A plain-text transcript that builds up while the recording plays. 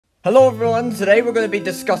Hello everyone, today we're going to be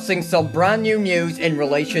discussing some brand new news in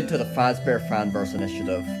relation to the Fazbear Fanverse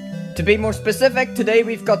Initiative. To be more specific, today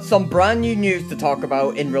we've got some brand new news to talk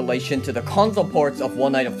about in relation to the console ports of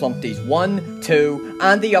One Night at Flumpty'S 1, 2,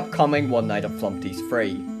 and the upcoming One Night at Flumpty'S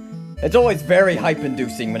 3. It's always very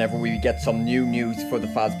hype-inducing whenever we get some new news for the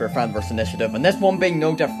Fazbear Fanverse Initiative, and this one being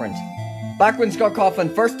no different. Back when Scott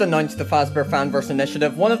Coughlin first announced the Fazbear Fanverse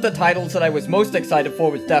Initiative, one of the titles that I was most excited for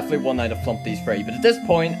was definitely One Night at Flumpty'S 3, but at this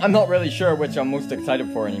point, I'm not really sure which I'm most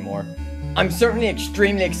excited for anymore. I'm certainly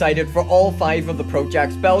extremely excited for all 5 of the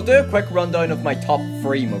projects, but I'll do a quick rundown of my top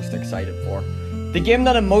 3 most excited for. The game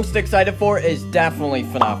that I'm most excited for is definitely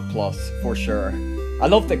FNAF Plus, for sure. I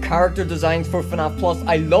love the character designs for FNAF Plus.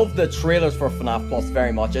 I love the trailers for FNAF Plus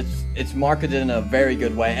very much. It's marketed in a very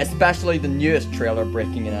good way, especially the newest trailer,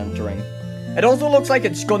 Breaking and Entering. It also looks like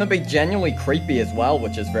it's going to be genuinely creepy as well,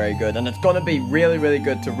 which is very good, and it's going to be really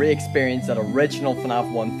good to re-experience that original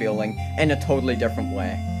FNAF 1 feeling in a totally different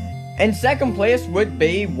way. In second place would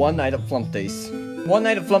be One Night at Flumpty'S. One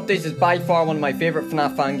Night at Flumpty'S is by far one of my favourite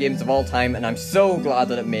FNAF fan games of all time, and I'm so glad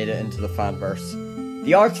that it made it into the fanverse.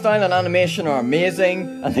 The art style and animation are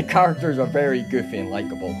amazing, and the characters are very goofy and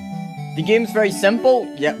likeable. The game's very simple,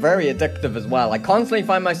 yet very addictive as well. I constantly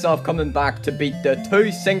find myself coming back to beat the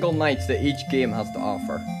 2 single nights that each game has to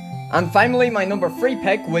offer. And finally, my number 3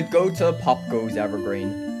 pick would go to Pop Goes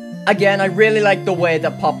Evergreen. Again, I really like the way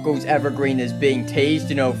that Pop Goes Evergreen is being teased,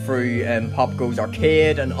 you know, through Pop Goes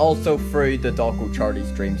Arcade and also through the Doggo Charlie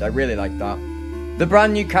streams. I really like that. The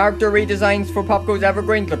brand new character redesigns for Pop Goes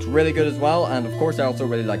Evergreen looks really good as well, and of course I also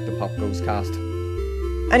really like the Pop Goes cast.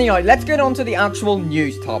 Anyhow, let's get on to the actual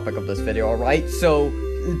news topic of this video, alright? So,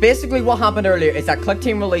 basically what happened earlier is that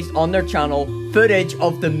Clickteam released on their channel footage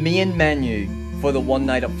of the main menu for the One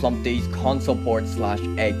Night at Flumpty'S console port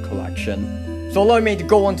 / egg collection. So allow me to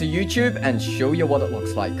go onto YouTube and show you what it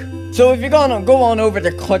looks like. So if you're gonna go on over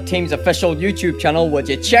to Clickteam's official YouTube channel, would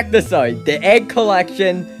you check this out? The egg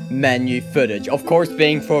collection menu footage, of course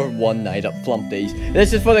being for One Night at Flumpty'S.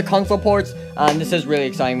 This is for the console ports, and this is really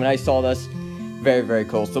exciting. When I saw this, very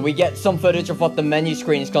cool. So we get some footage of what the menu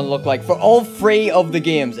screen is going to look like for all 3 of the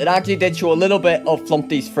games. It actually did show a little bit of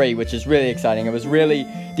Flumpty'S 3, which is really exciting. It was really,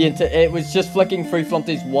 it was just flicking through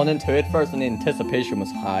Flumpty'S 1 and 2 at first, and the anticipation was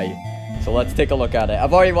high. So let's take a look at it.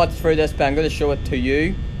 I've already watched through this, but I'm going to show it to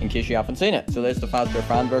you in case you haven't seen it. So there's the Fazbear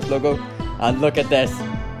Fanverse logo, and look at this.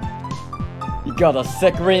 You got a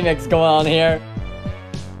sick remix going on here.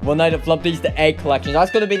 One Night at Flumpty'S, the Egg Collection. That's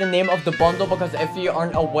going to be the name of the bundle, because if you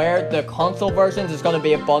aren't aware, the console versions is going to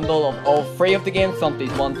be a bundle of all 3 of the games.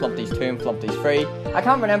 Flumpty'S 1, Flumpty'S 2, and Flumpty'S 3. I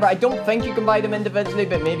can't remember. I don't think you can buy them individually,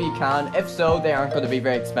 but maybe you can. If so, they aren't going to be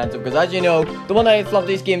very expensive, because as you know, the One Night at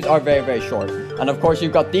Flumpty'S games are very short. And of course,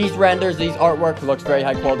 you've got these renders, these artwork looks very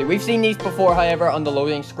high quality. We've seen these before, however, on the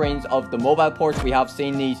loading screens of the mobile ports. We have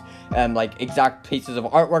seen these like exact pieces of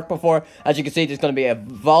artwork before. As you can see, there's going to be a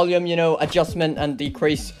volume, you know, adjustment and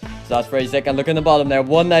decrease. So that's very sick. And look in the bottom there,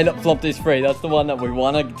 One Night at Flumpty'S 3. That's the one that we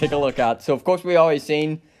want to take a look at. So of course we always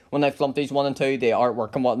seen One Night Flumpty'S 1 and 2, the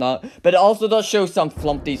artwork and whatnot. But it also does show some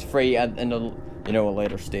Flumpty'S 3 in a, you know, a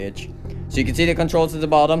later stage. So you can see the controls at the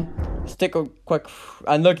bottom. Let's take a quick,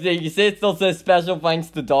 and look, you see it still says special thanks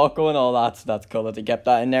to Doggo and all that, so that's cool that they kept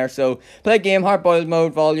that in there. So, play game, hard-boiled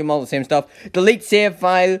mode, volume, all the same stuff. Delete save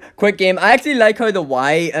file, quick game. I actually like how the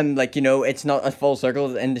Y, and like, you know, it's not a full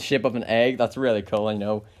circle in the shape of an egg. That's really cool, you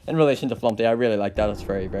know, in relation to Flumpty. I really like that, it's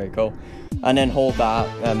very cool. And then hold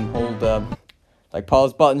that, like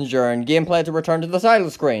pause buttons during gameplay to return to the title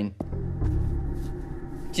screen.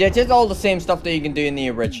 So yeah, it's just all the same stuff that you can do in the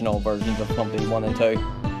original versions of Flumpty 1 and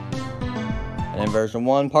 2. And in version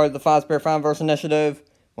 1, part of the Fazbear Fanverse Initiative,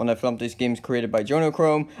 one of Flumpty'S games created by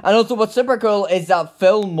Jonochrome. And also what's super cool is that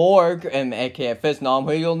Phil Morg, aka Fiznom,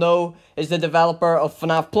 who you'll know is the developer of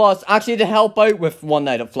FNAF Plus, actually to help out with One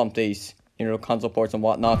Night at Flumpty'S, you know, console ports and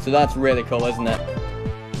whatnot. So that's really cool, isn't it?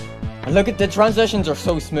 And look at the transitions are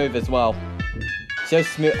so smooth as well. So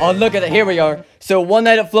smooth. Oh, look at it, here we are. So One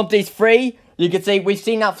Night at Flumpty'S 3. You can see, we've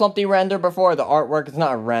seen that Flumpty render before, the artwork, it's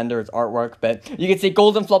not a render, it's artwork, but you can see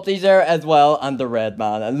golden Flumpty's there as well, and the red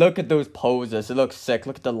man, and look at those poses, it looks sick,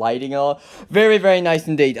 look at the lighting and all, very nice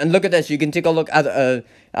indeed, and look at this, you can take a look at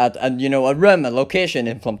you know, a room, a location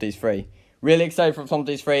in Flumpty'S 3. Really excited for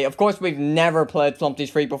Flumpty'S 3. Of course, we've never played Flumpty'S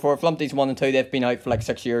 3 before. Flumpty'S 1 and 2, they've been out for like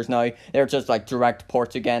 6 years now. They're just like direct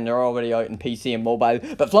ports again. They're already out in PC and mobile.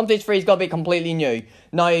 But Flumpty'S 3 is going to be completely new.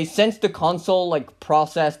 Now, since the console like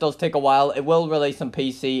process does take a while, it will release on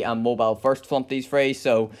PC and mobile first, Flumpty'S 3.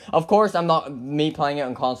 So, of course, me playing it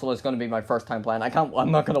on console is going to be my first time playing.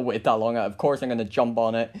 I'm not going to wait that long. Of course, I'm going to jump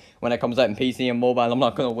on it when it comes out in PC and mobile. I'm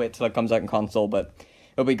not going to wait till it comes out in console, but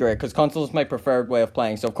it'll be great, because console is my preferred way of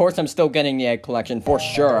playing. So of course I'm still getting the egg collection for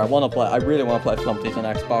sure. I really want to play Flumpty'S on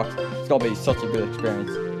Xbox. It's gonna be such a good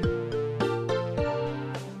experience.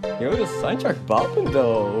 Yo, the soundtrack bopping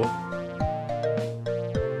though.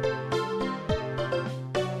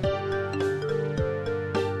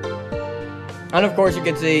 And of course you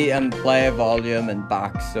can see play, volume, and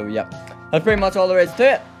back. So yeah, that's pretty much all there is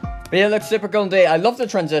to it. But yeah, it looks super cool indeed. I love the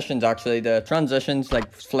transitions actually. The transitions like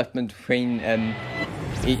flipping between and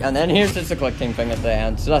then here's just a Clickteam thing at the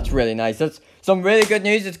end. So that's really nice. That's some really good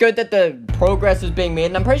news. It's good that the progress is being made,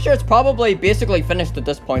 and I'm pretty sure it's probably basically finished at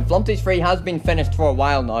this point. Flumpty'S 3 has been finished for a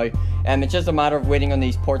while now. It's just a matter of waiting on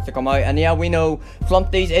these ports to come out. And yeah, we know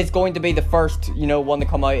Flumpty'S is going to be the first, you know, one to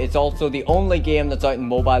come out. It's also the only game that's out in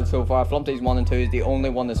mobile so far. Flumpty'S 1 and 2 is the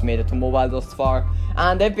only one that's made it to mobile thus far.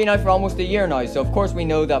 And they've been out for almost a year now. So of course we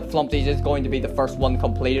know that Flumpty'S is going to be the first one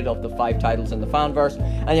completed of the 5 titles in the Fanverse.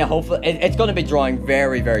 And yeah, hopefully it's going to be drawing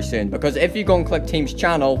very, very soon. Because if you go and click Team's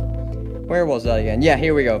channel, where was that again? Yeah,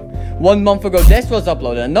 here we go. 1 month ago, this was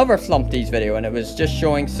uploaded, another Flumpty'S video, and it was just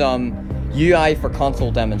showing some UI for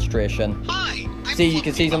console demonstration. Hi, see, you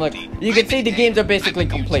can see some like, you can see the games are basically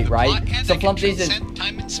complete, right? So Flumpty'S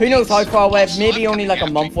is, who knows how far away, maybe only like a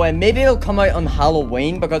month away. Maybe it'll come out on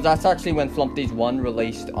Halloween, because that's actually when Flumpty'S 1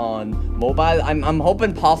 released on mobile. I'm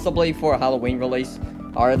hoping possibly for a Halloween release,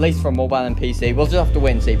 or at least for mobile and PC. We'll just have to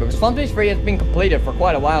wait and see, because Flumpty'S 3 has been completed for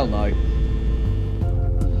quite a while now.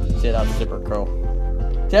 See, that's super cool.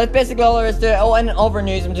 So that's basically all there is to it. Oh, and in other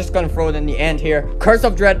news, I'm just going to throw it in the end here. Curse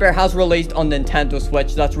of Dreadbear has released on Nintendo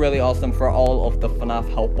Switch. That's really awesome for all of the FNAF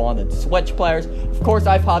HW Switch players. Of course,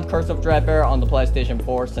 I've had Curse of Dreadbear on the PlayStation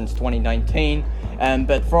 4 since 2019.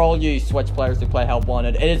 But for all you Switch players who play Help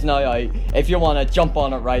Wanted, it is now out. If you want to jump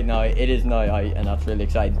on it right now, it is now out, and that's really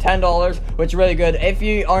exciting. $10, which is really good. If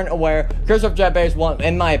you aren't aware, Curse of Dreadbear is one,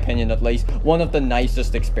 in my opinion at least, one of the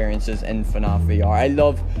nicest experiences in FNAF VR. I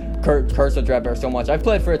love Curse of Dreadbear so much. I've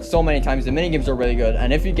played for it so many times. The minigames are really good,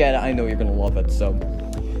 and if you get it, I know you're gonna love it. So,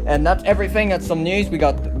 and that's everything. That's some news. We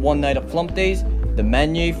got one night at Flumpty'S, the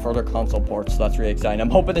menu, further console ports. So that's really exciting.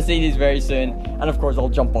 I'm hoping to see these very soon, and of course I'll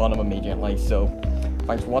jump on them immediately. So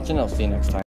thanks for watching. I'll see you next time.